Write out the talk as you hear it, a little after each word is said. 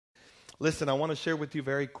Listen, I want to share with you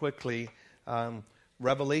very quickly.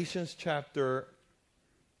 Revelations chapter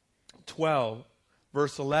 12,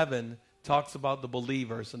 verse 11, talks about the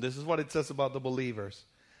believers. And this is what it says about the believers.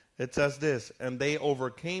 It says this, and they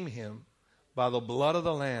overcame him by the blood of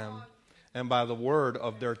the Lamb and by the word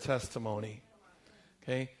of their testimony.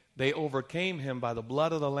 Okay? They overcame him by the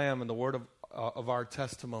blood of the Lamb and the word of our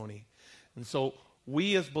testimony. And so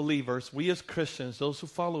we as believers, we as Christians, those who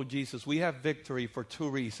follow Jesus, we have victory for two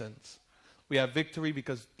reasons. We have victory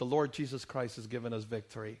because the Lord Jesus Christ has given us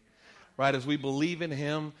victory. Right? As we believe in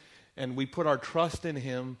him and we put our trust in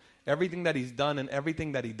him, everything that he's done and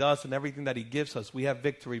everything that he does and everything that he gives us, we have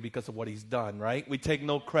victory because of what he's done, right? We take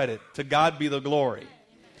no credit. To God be the glory.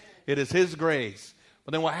 It is his grace.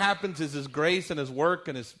 But then what happens is his grace and his work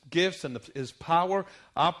and his gifts and his power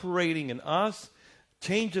operating in us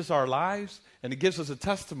changes our lives, and it gives us a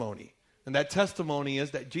testimony. And that testimony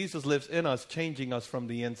is that Jesus lives in us, changing us from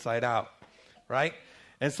the inside out, right?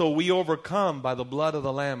 And so we overcome by the blood of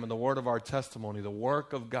the Lamb and the word of our testimony, the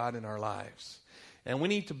work of God in our lives. And we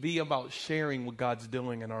need to be about sharing what God's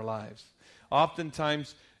doing in our lives.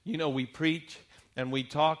 Oftentimes, we preach and we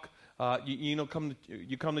talk. You come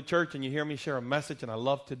to church and you hear me share a message, and I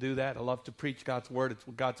love to do that. I love to preach God's word. It's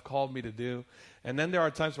what God's called me to do. And then there are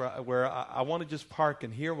times where I want to just park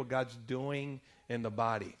and hear what God's doing in the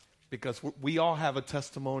body, because we all have a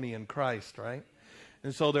testimony in Christ, right?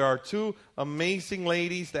 And so there are two amazing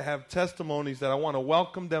ladies that have testimonies that I want to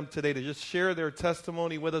welcome them today to just share their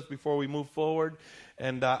testimony with us before we move forward.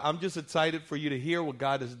 And I'm just excited for you to hear what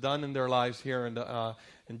God has done in their lives here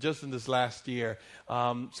in just in this last year.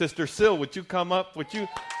 Sister Sil, would you come up? Would you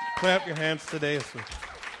clap your hands today?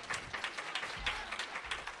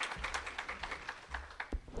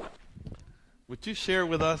 Would you share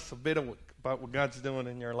with us a bit about what God's doing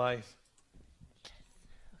in your life?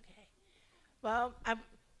 Okay. Well,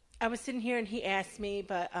 I was sitting here and he asked me,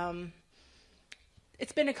 but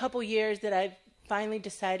it's been a couple years that I've finally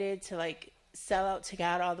decided to sell out to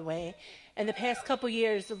God all the way. And the past couple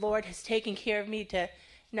years, the Lord has taken care of me to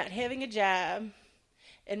not having a job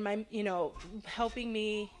and helping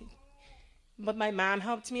me. But my mom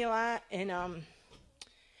helped me a lot. And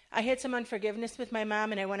I had some unforgiveness with my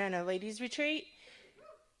mom, and I went on a ladies' retreat.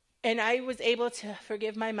 And I was able to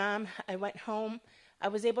forgive my mom. I went home. I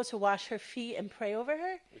was able to wash her feet and pray over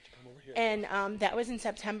her. And that was in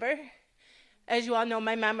September. As you all know,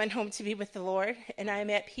 my mom went home to be with the Lord, and I am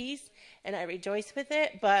at peace, and I rejoice with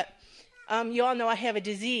it. But you all know I have a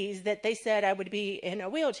disease that they said I would be in a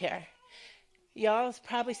wheelchair. Y'all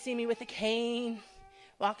probably see me with a cane,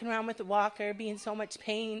 walking around with a walker, be in so much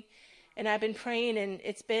pain. And I've been praying, and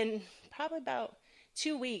it's been probably about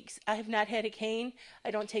 2 weeks. I have not had a cane.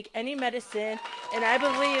 I don't take any medicine, and I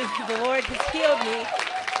believe the Lord has healed me.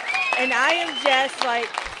 And I am just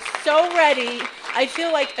so ready. I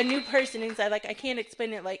feel like a new person inside. I can't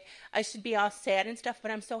explain it. I should be all sad and stuff,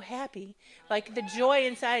 but I'm so happy. The joy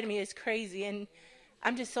inside of me is crazy, and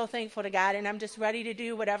I'm just so thankful to God, and I'm just ready to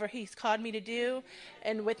do whatever he's called me to do,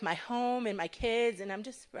 and with my home and my kids, and I'm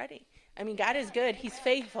just ready. I mean, God is good. He's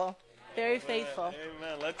faithful, very faithful.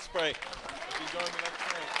 Amen. Let's pray. If you join me, let's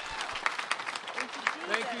pray.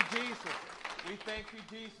 Thank you, Jesus. We thank you,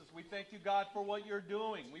 Jesus. We thank you, God, for what you're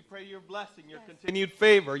doing. We pray your blessing, your continued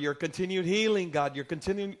favor, your continued healing, God, your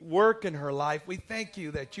continued work in her life. We thank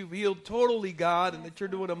you that you've healed totally, God, and that you're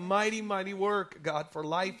doing a mighty, mighty work, God, for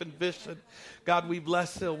life and vision. God, we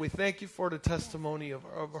bless Sil. We thank you for the testimony of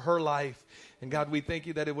her life. And God, we thank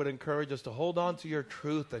you that it would encourage us to hold on to your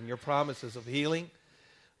truth and your promises of healing,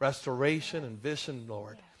 restoration, and vision,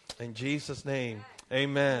 Lord. In Jesus' name,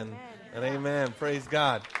 amen and amen. Praise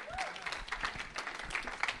God.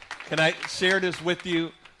 Can I share this with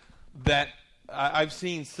you that I've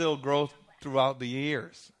seen Sil grow throughout the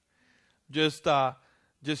years? Just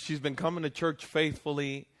she's been coming to church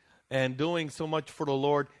faithfully and doing so much for the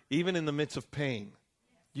Lord, even in the midst of pain.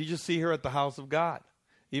 You just see her at the house of God.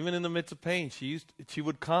 Even in the midst of pain, she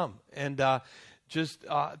would come. And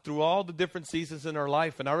through all the different seasons in her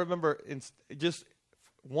life. And I remember just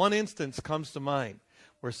one instance comes to mind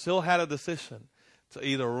where Sil had a decision to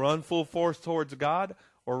either run full force towards God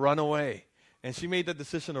or run away. And she made the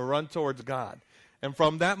decision to run towards God. And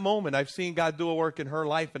from that moment, I've seen God do a work in her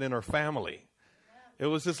life and in her family. It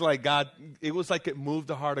was just like God, it was like it moved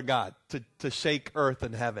the heart of God to shake earth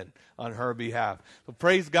and heaven on her behalf. So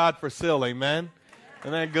praise God for Sil, amen?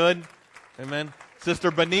 Isn't that good? Amen.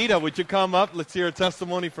 Sister Benita, would you come up? Let's hear a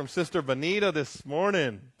testimony from Sister Benita this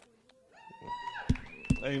morning.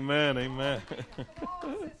 Amen, amen.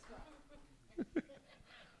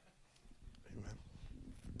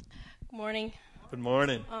 Good morning. Good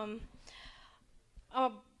morning.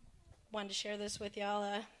 I wanted to share this with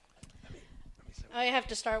y'all. I have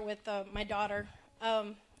to start with my daughter.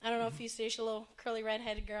 I don't know if you see her. She's a little curly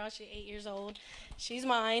red-headed girl. She's 8 years old. She's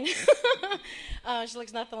mine. She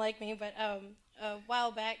looks nothing like me, but a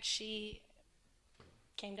while back she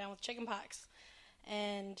came down with chicken pox,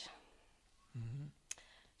 and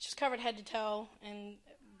she was covered head to toe and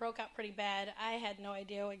broke out pretty bad. I had no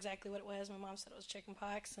idea exactly what it was. My mom said it was chicken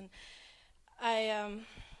pox, and I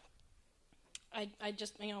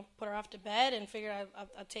just, put her off to bed and figured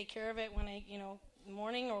I'll take care of it when in the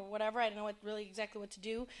morning or whatever. I didn't know exactly what to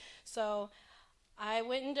do. So I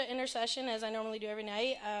went into intercession as I normally do every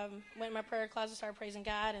night. Went in my prayer closet, started praising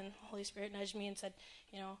God, and the Holy Spirit nudged me and said,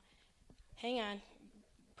 hang on,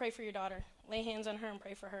 pray for your daughter. Lay hands on her and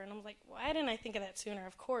pray for her. And I was like, why didn't I think of that sooner?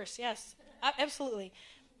 Of course, yes, absolutely.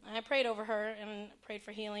 I prayed over her and prayed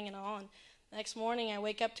for healing and all. And the next morning I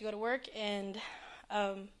wake up to go to work, and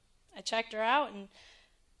I checked her out, and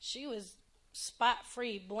she was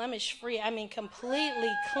spot-free, blemish-free. I mean, completely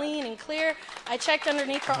clean and clear. I checked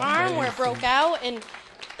underneath her arm where it broke out, and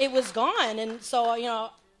it was gone. And so,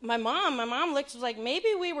 my mom looked, was like,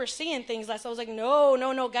 maybe we were seeing things last. I was like,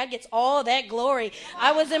 no, God gets all that glory.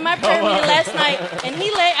 I was in my prayer meeting last night, and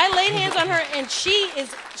I laid hands on her, and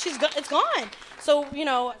it's gone. So,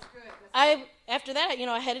 after that,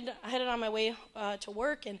 I headed on my way to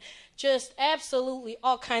work, and just absolutely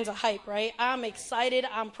all kinds of hype, right? I'm excited.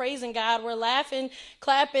 I'm praising God. We're laughing,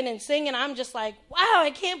 clapping, and singing. I'm just like, wow, I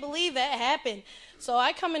can't believe that happened. So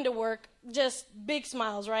I come into work, just big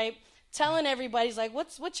smiles, right? Telling everybody's like,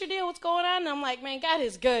 what's your deal? What's going on? And I'm like, man, God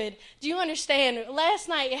is good. Do you understand? Last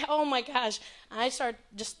night, oh my gosh. I started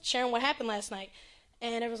just sharing what happened last night.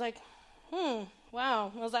 And it was like, wow.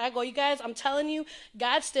 I go, you guys, I'm telling you,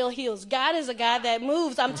 God still heals. God is a God that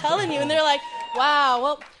moves. I'm telling you. And they're like, wow,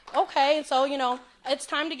 well, okay. And so, it's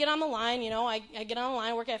time to get on the line. I get on the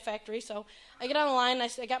line, work at a factory. So I get on the line,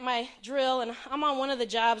 and I got my drill, and I'm on one of the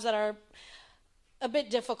jobs that are a bit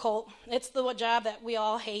difficult. It's the job that we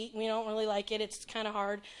all hate. We don't really like it. It's kind of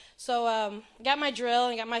hard. So I got my drill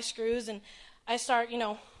and got my screws, and I start,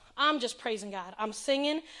 I'm just praising God. I'm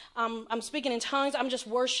singing. I'm speaking in tongues. I'm just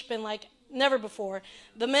worshiping like never before.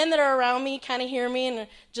 The men that are around me kind of hear me and are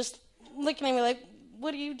just looking at me like,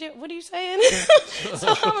 what are you saying?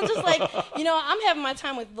 So I'm just like, I'm having my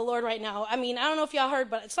time with the Lord right now. I mean, I don't know if y'all heard,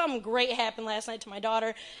 but something great happened last night to my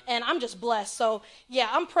daughter, and I'm just blessed. So, yeah,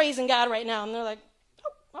 I'm praising God right now. And they're like,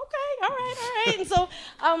 oh, okay, all right. And so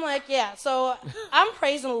I'm like, yeah. So I'm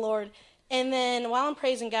praising the Lord. And then while I'm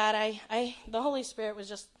praising God, the Holy Spirit was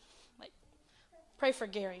just like, pray for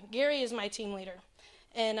Gary. Gary is my team leader.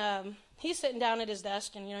 And he's sitting down at his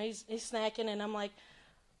desk, and, he's snacking, and I'm like,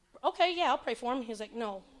 okay, yeah, I'll pray for him. He's like,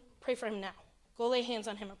 no, pray for him now. Go lay hands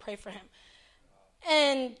on him and pray for him.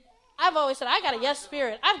 And I've always said, I got a yes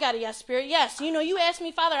spirit. I've got a yes spirit. Yes, you ask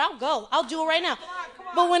me, Father, I'll go. I'll do it right now. Come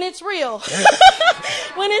on. But when it's real,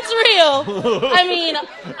 I mean,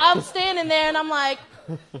 I'm standing there, and I'm like,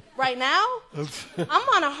 right now? I'm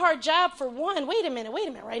on a hard job for one. Wait a minute.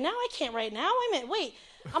 Right now? I can't right now. Wait.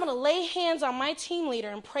 I'm going to lay hands on my team leader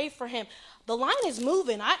and pray for him. The line is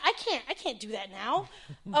moving. I can't do that now.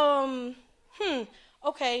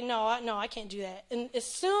 Okay, no, I can't do that. And as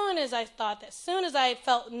soon as I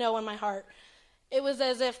felt no in my heart, it was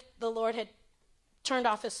as if the Lord had turned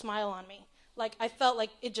off his smile on me. Like, I felt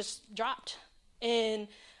like it just dropped. And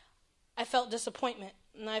I felt disappointment,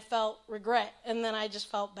 and I felt regret, and then I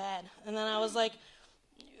just felt bad. And then I was like,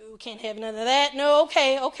 you can't have none of that. No,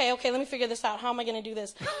 okay, let me figure this out. How am I going to do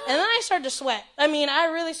this? And then I started to sweat. I mean, I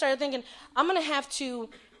really started thinking, I'm going to have to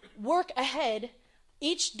work ahead.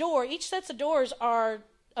 Each sets of doors are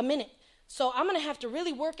a minute. So I'm going to have to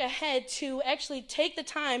really work ahead to actually take the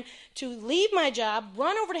time to leave my job,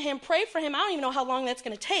 run over to him, pray for him. I don't even know how long that's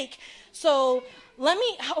going to take. So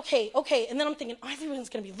okay. And then I'm thinking, everyone's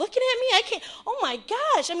going to be looking at me. I can't, oh my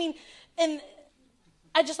gosh. I mean, and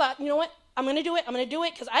I just thought, you know what? I'm going to do it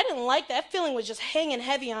because I didn't like that feeling was just hanging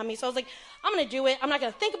heavy on me. So I was like, I'm going to do it. I'm not going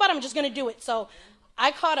to think about it. I'm just going to do it. So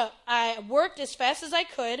I caught up. I worked as fast as I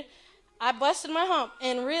could. I busted my hump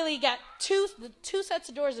and really got two sets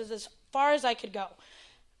of doors as far as I could go.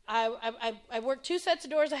 I worked 2 sets of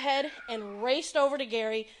doors ahead and raced over to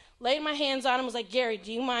Gary, laid my hands on him, was like, Gary,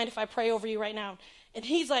 do you mind if I pray over you right now? And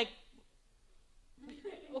he's like,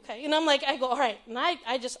 okay. And I'm like, I go, all right. And I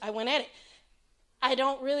went at it. I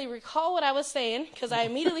don't really recall what I was saying because I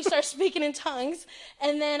immediately started speaking in tongues.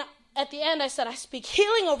 And then at the end, I said, I speak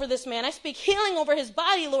healing over this man. I speak healing over his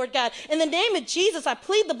body, Lord God. In the name of Jesus, I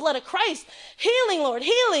plead the blood of Christ. Healing, Lord,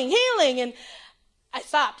 healing. And I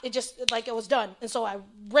stopped. It just, like, it was done. And so I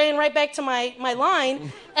ran right back to my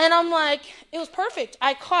line, and I'm like, it was perfect.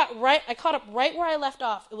 I caught up right where I left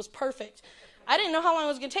off. It was perfect. I didn't know how long it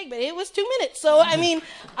was going to take, but it was 2 minutes. So, I mean,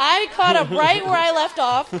 I caught up right where I left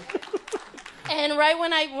off. And right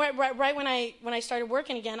when I started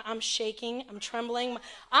working again, I'm shaking, I'm trembling,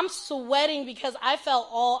 I'm sweating because I felt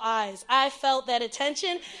all eyes. I felt that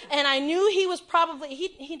attention, and I knew he was probably,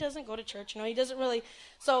 he doesn't go to church, he doesn't really,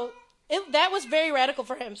 so that was very radical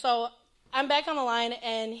for him. So I'm back on the line,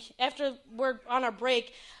 and after we're on our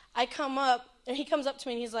break, he comes up to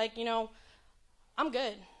me, and he's like, I'm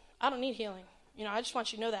good. I don't need healing. I just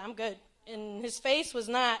want you to know that I'm good. And his face was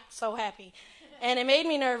not so happy. And it made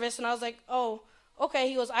me nervous, and I was like, oh, okay.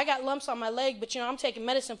 He goes, I got lumps on my leg, but, I'm taking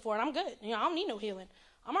medicine for it. I'm good. I don't need no healing.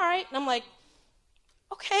 I'm all right. And I'm like,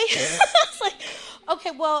 okay. I was like, okay,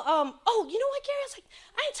 well, you know what, Gary? I was like,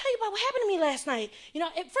 I didn't tell you about what happened to me last night.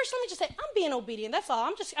 First, let me just say, I'm being obedient. That's all.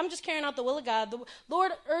 I'm just carrying out the will of God. The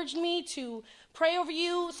Lord urged me to pray over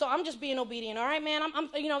you, so I'm just being obedient. All right, man?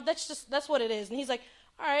 That's what it is. And he's like,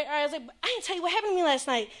 all right. I was like, I didn't tell you what happened to me last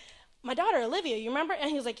night. My daughter, Olivia, you remember? And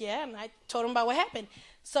he was like, yeah. And I told him about what happened.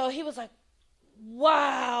 So he was like,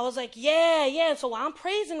 wow. I was like, yeah. And so while I'm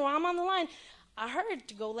praising, while I'm on the line, I heard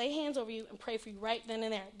to go lay hands over you and pray for you right then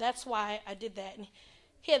and there. That's why I did that. And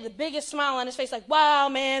he had the biggest smile on his face, like, wow,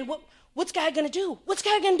 man, what's God going to do? What's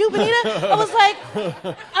God going to do, Benita? I was like,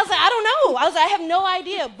 I don't know. I have no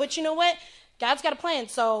idea. But you know what? God's got a plan,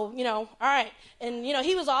 so, all right. And,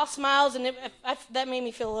 he was all smiles, and that made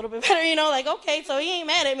me feel a little bit better, like, okay, so he ain't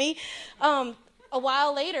mad at me. A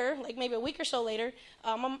while later, like maybe a week or so later,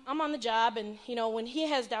 I'm on the job, and, when he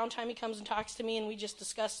has downtime, he comes and talks to me, and we just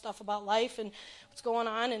discuss stuff about life and what's going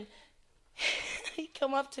on, and he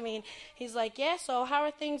come up to me, and he's like, yeah, so how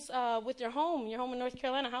are things with your home in North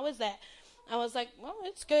Carolina? How is that? I was like, well,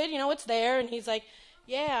 it's good, it's there. And he's like,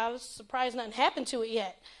 yeah, I was surprised nothing happened to it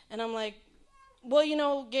yet. And I'm like,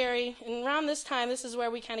 well, Gary, and around this time, this is where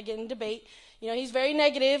we kind of get in debate. He's very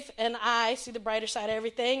negative, and I see the brighter side of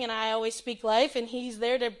everything, and I always speak life, and he's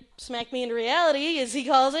there to smack me into reality, as he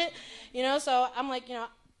calls it. So I'm like,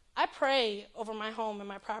 I pray over my home and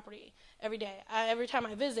my property every day. Every time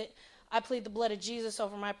I visit, I plead the blood of Jesus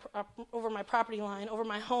over my property line, over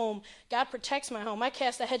my home. God protects my home. I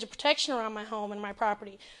cast a hedge of protection around my home and my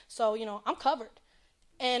property. So, I'm covered.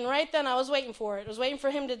 And right then I was waiting for it. I was waiting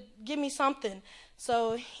for him to give me something.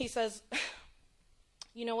 So he says,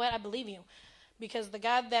 you know what? I believe you. Because the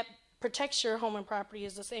God that protects your home and property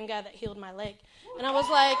is the same God that healed my leg. And I go,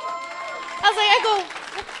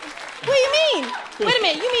 what do you mean? Wait a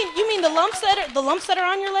minute, you mean the lumps that are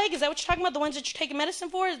on your leg? Is that what you're talking about? The ones that you're taking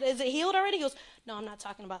medicine for? Is it healed already? He goes, no, I'm not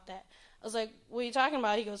talking about that. I was like, what are you talking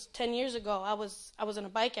about? He goes, 10 years ago, I was in a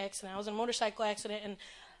bike accident. I was in a motorcycle accident, and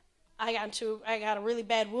I got a really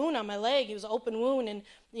bad wound on my leg. It was an open wound, and,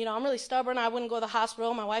 I'm really stubborn. I wouldn't go to the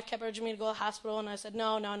hospital. My wife kept urging me to go to the hospital, and I said,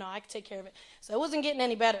 no, I can take care of it. So it wasn't getting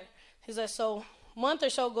any better. He said, so a month or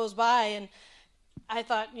so goes by, and I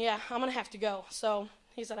thought, yeah, I'm going to have to go. So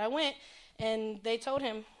he said, I went, and they told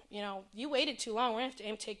him, you waited too long. We're going to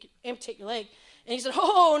have to amputate your leg. And he said,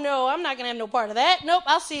 oh, no, I'm not going to have no part of that. Nope,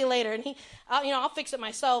 I'll see you later. And I'll fix it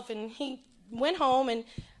myself. And he went home, and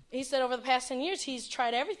he said over the past 10 years, he's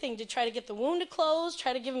tried everything to try to get the wound to close,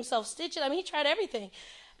 try to give himself stitches. I mean, he tried everything.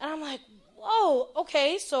 And I'm like, whoa,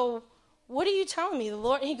 okay, so what are you telling me? The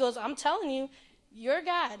Lord, he goes, I'm telling you, your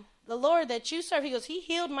God, the Lord that you serve, he goes, he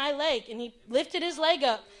healed my leg, and he lifted his leg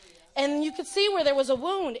up. And you could see where there was a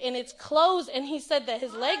wound, and it's closed, and he said that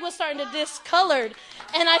his leg was starting to discolored.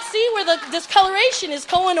 And I see where the discoloration is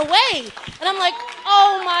going away. And I'm like,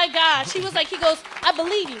 oh, my gosh. He goes, I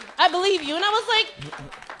believe you. And I was like,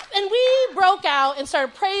 and we broke out and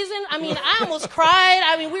started praising. I mean, I almost cried.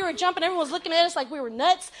 I mean, we were jumping. Everyone was looking at us like we were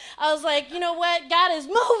nuts. I was like, you know what? God is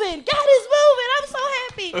moving. I'm so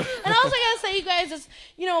happy. And all I got to say, you guys, is,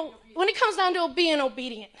 when it comes down to being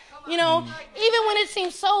obedient, even when it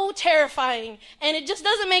seems so terrifying and it just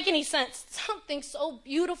doesn't make any sense, something so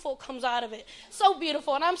beautiful comes out of it. So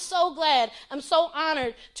beautiful. And I'm so glad. I'm so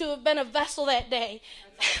honored to have been a vessel that day.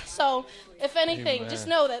 So, if anything, just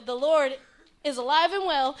know that the Lord is alive and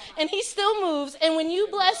well, and he still moves, and when you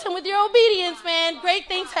bless him with your obedience, man, great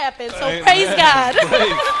things happen. So Amen. Praise God.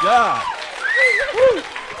 Praise God.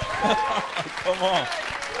 Come on.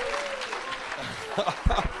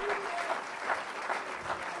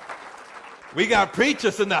 We got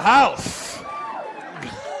preachers in the house.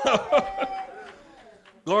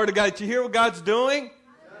 Glory to God. Did you hear what God's doing?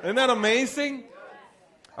 Isn't that amazing?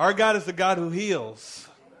 Our God is the God who heals.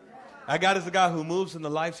 Our God is the God who moves in the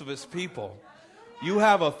lives of his people. You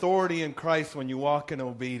have authority in Christ when you walk in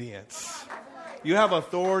obedience. You have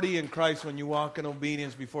authority in Christ when you walk in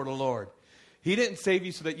obedience before the Lord. He didn't save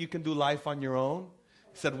you so that you can do life on your own.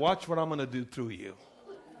 He said, watch what I'm going to do through you.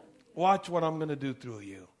 Watch what I'm going to do through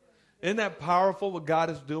you. Isn't that powerful what God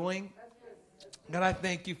is doing? God, I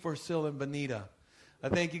thank you for Sil and Benita. I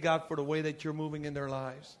thank you, God, for the way that you're moving in their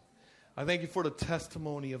lives. I thank you for the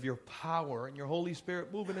testimony of your power and your Holy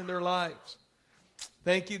Spirit moving in their lives.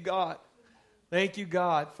 Thank you, God. Thank you,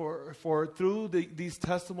 God, for through these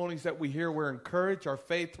testimonies that we hear, we're encouraged, our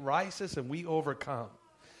faith rises, and we overcome.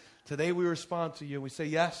 Today we respond to you. We say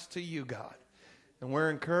yes to you, God. And we're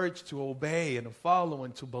encouraged to obey and to follow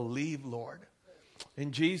and to believe, Lord.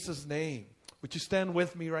 In Jesus' name. Would you stand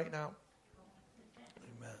with me right now?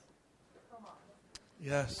 Amen.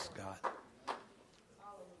 Yes, God.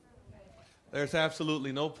 There's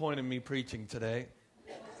absolutely no point in me preaching today.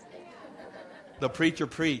 The preacher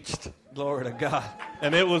preached. Glory to God.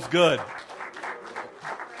 And it was good.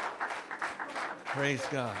 Praise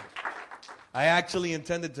God. I actually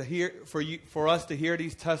intended to hear for us to hear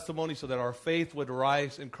these testimonies so that our faith would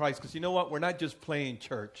rise in Christ. Because you know what? We're not just playing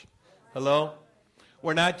church. Hello?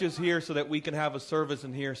 We're not just here so that we can have a service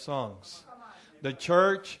and hear songs. The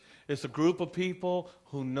church is a group of people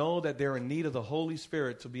who know that they're in need of the Holy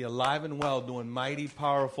Spirit to be alive and well doing mighty,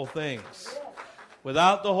 powerful things.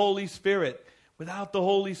 Without the Holy Spirit,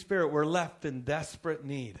 we're left in desperate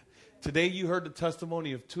need. Today you heard the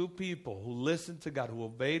testimony of two people who listened to God, who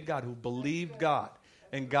obeyed God, who believed God,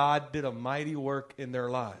 and God did a mighty work in their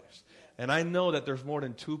lives. And I know that there's more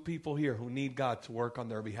than two people here who need God to work on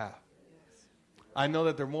their behalf. I know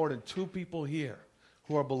that there are more than two people here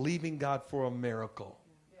who are believing God for a miracle.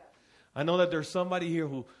 I know that there's somebody here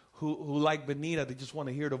who like Benita, they just want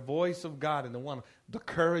to hear the voice of God and they want the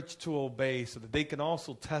courage to obey so that they can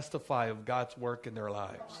also testify of God's work in their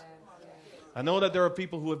lives. I know that there are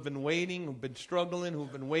people who have been waiting, who've been struggling,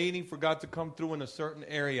 who've been waiting for God to come through in a certain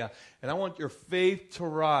area. And I want your faith to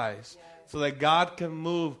rise so that God can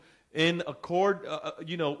move in according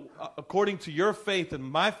to your faith and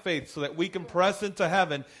my faith so that we can press into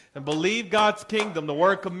heaven and believe God's kingdom to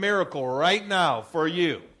work a miracle right now for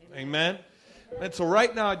you. Amen. And so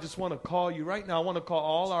right now I just want to call you. Right now I want to call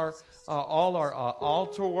all our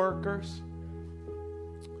altar workers.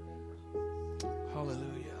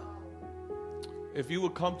 Hallelujah. If you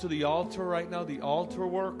would come to the altar right now, the altar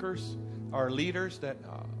workers, our leaders that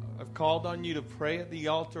have called on you to pray at the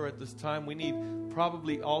altar at this time. We need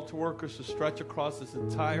probably altar workers to stretch across this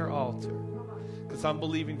entire altar because I'm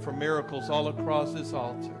believing for miracles all across this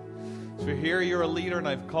altar. So if you're here, you're a leader, and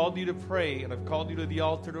I've called you to pray, and I've called you to the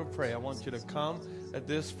altar to pray. I want you to come at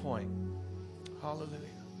this point. Hallelujah.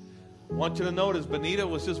 I want you to notice Benita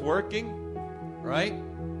was just working, right?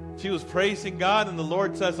 She was praising God, and the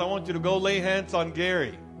Lord says, I want you to go lay hands on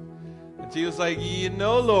Gary. And she was like,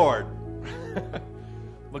 Lord.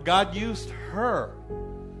 But God used her.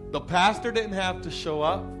 The pastor didn't have to show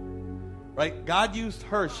up, right? God used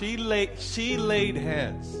her. She laid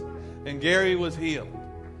hands, and Gary was healed.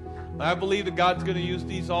 I believe that God's going to use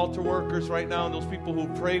these altar workers right now and those people who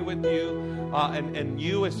pray with you and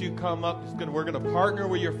you as you come up. We're going to partner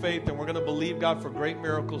with your faith, and we're going to believe God for great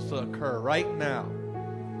miracles to occur right now.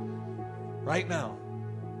 Right now.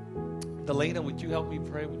 Delana, would you help me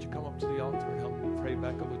pray? Would you come up to the altar and help me pray?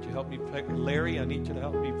 Becca, would you help me pray? Larry, I need you to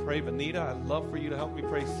help me pray. Benita, I'd love for you to help me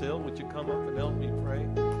pray. Sil, would you come up and help me pray?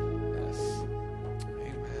 Yes.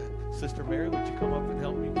 Amen. Sister Mary, would you come up and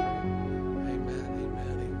help me pray? Amen, amen,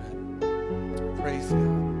 amen. Praise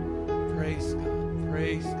God. Praise God.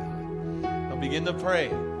 Praise God. Now begin to pray.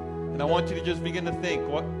 And I want you to just begin to think,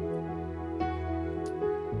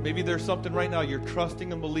 maybe there's something right now you're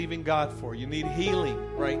trusting and believing God for. You need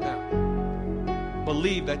healing right now.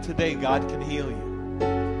 Believe that today God can heal you.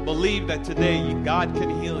 Believe that today God can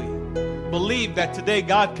heal you. Believe that today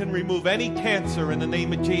God can remove any cancer in the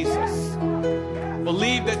name of Jesus.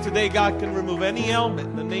 Believe that today God can remove any ailment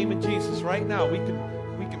in the name of Jesus. Right now, we can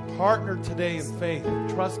partner today in faith and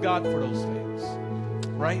trust God for those things.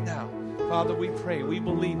 Right now, Father, we pray. We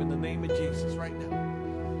believe in the name of Jesus right now.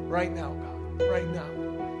 Right now, God. Right now.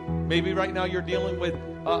 Maybe right now you're dealing with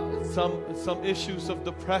some issues of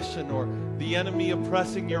depression or the enemy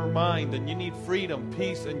oppressing your mind, and you need freedom,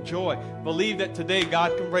 peace, and joy. Believe that today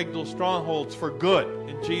God can break those strongholds for good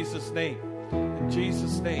in Jesus' name. In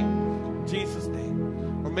Jesus' name. In Jesus'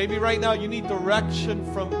 name. Or maybe right now you need direction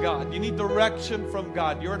from God. You need direction from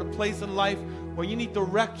God. You're in a place in life where you need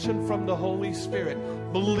direction from the Holy Spirit.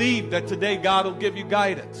 Believe that today God will give you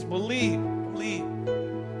guidance. Believe.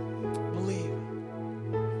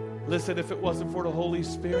 Listen, if it wasn't for the Holy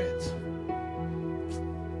Spirit,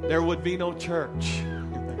 there would be no church.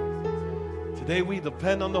 Today we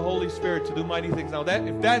depend on the Holy Spirit to do mighty things. Now,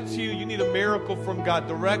 if that's you, you need a miracle from God,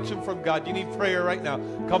 direction from God. You need prayer right now.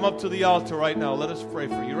 Come up to the altar right now. Let us pray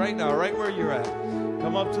for you right now, right where you're at.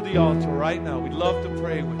 Come up to the altar right now. We'd love to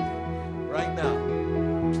pray with you right now.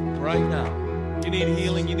 Right now. You need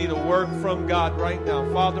healing. You need a work from God right now.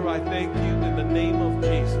 Father, I thank you in the name of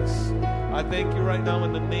Jesus. I thank you right now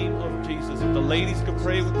in the name of Jesus. If the ladies could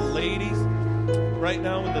pray with the ladies right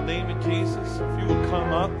now in the name of Jesus. If you will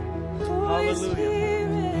come up.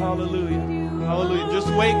 Hallelujah. Hallelujah. Hallelujah. Just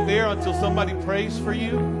wait there until somebody prays for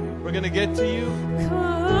you. We're going to get to you.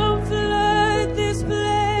 Come flood this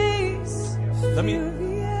place.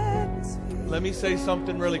 Let me say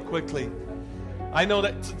something really quickly. I know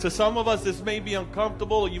that to some of us this may be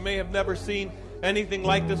uncomfortable. You may have never seen anything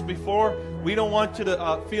like this before. We don't want you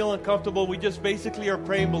to feel uncomfortable. We just basically are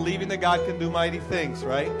praying, believing that God can do mighty things,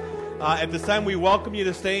 right? At this time, we welcome you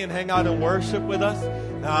to stay and hang out and worship with us.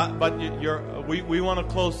 But we want to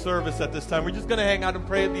close service at this time. We're just going to hang out and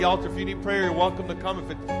pray at the altar. If you need prayer, you're welcome to come.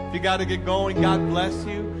 If you got to get going, God bless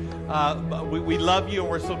you. But we love you, and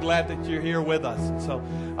we're so glad that you're here with us. So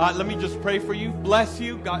let me just pray for you. Bless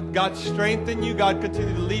you. God strengthen you. God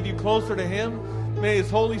continue to lead you closer to Him. May His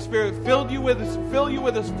Holy Spirit fill you with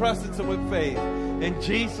His presence and with faith. In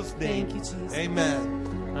Jesus' name. Thank you, Jesus.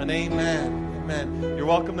 Amen and amen. Amen. You're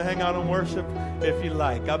welcome to hang out and worship if you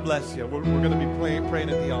like. God bless you. We're going to be praying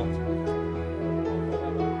at the altar.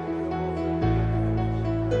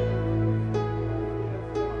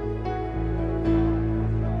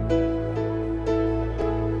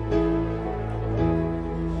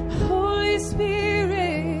 Holy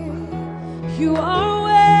Spirit, you are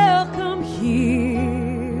welcome here.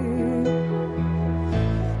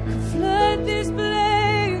 Flood this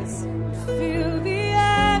place, fill the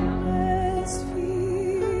atmosphere.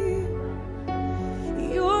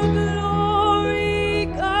 Your glory,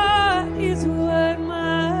 God, is what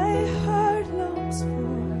my heart longs for.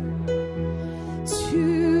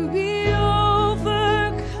 To be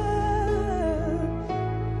overcome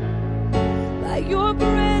by your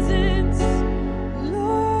grace.